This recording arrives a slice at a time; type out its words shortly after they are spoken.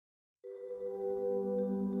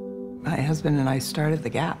My husband and I started the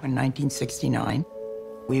Gap in 1969.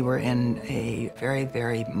 We were in a very,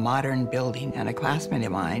 very modern building, and a classmate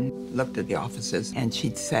of mine looked at the offices, and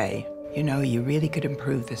she'd say, you know, you really could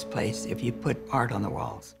improve this place if you put art on the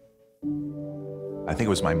walls. I think it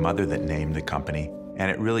was my mother that named the company, and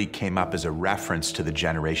it really came up as a reference to the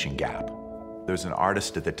generation gap. There was an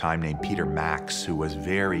artist at the time named Peter Max who was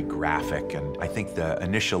very graphic, and I think the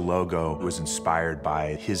initial logo was inspired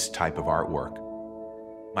by his type of artwork.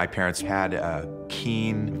 My parents had a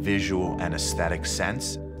keen visual and aesthetic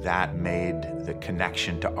sense that made the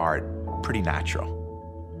connection to art pretty natural.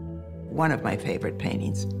 One of my favorite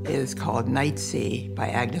paintings is called Night Sea by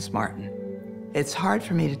Agnes Martin. It's hard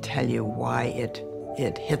for me to tell you why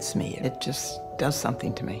it hits me. It just does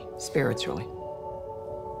something to me, spiritually.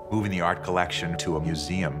 Moving the art collection to a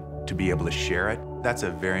museum, to be able to share it, that's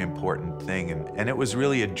a very important thing, and it was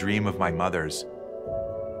really a dream of my mother's.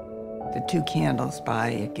 The Two Candles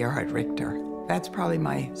by Gerard Richter. That's probably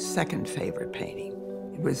my second favorite painting.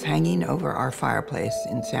 It was hanging over our fireplace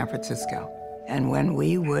in San Francisco. And when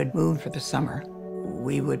we would move for the summer,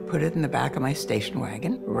 we would put it in the back of my station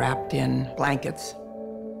wagon, wrapped in blankets.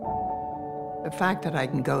 The fact that I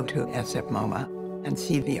can go to SFMOMA and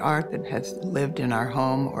see the art that has lived in our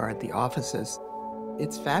home or at the offices,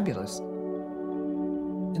 it's fabulous.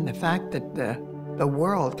 And the fact that the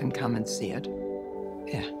world can come and see it,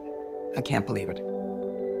 yeah. I can't believe it.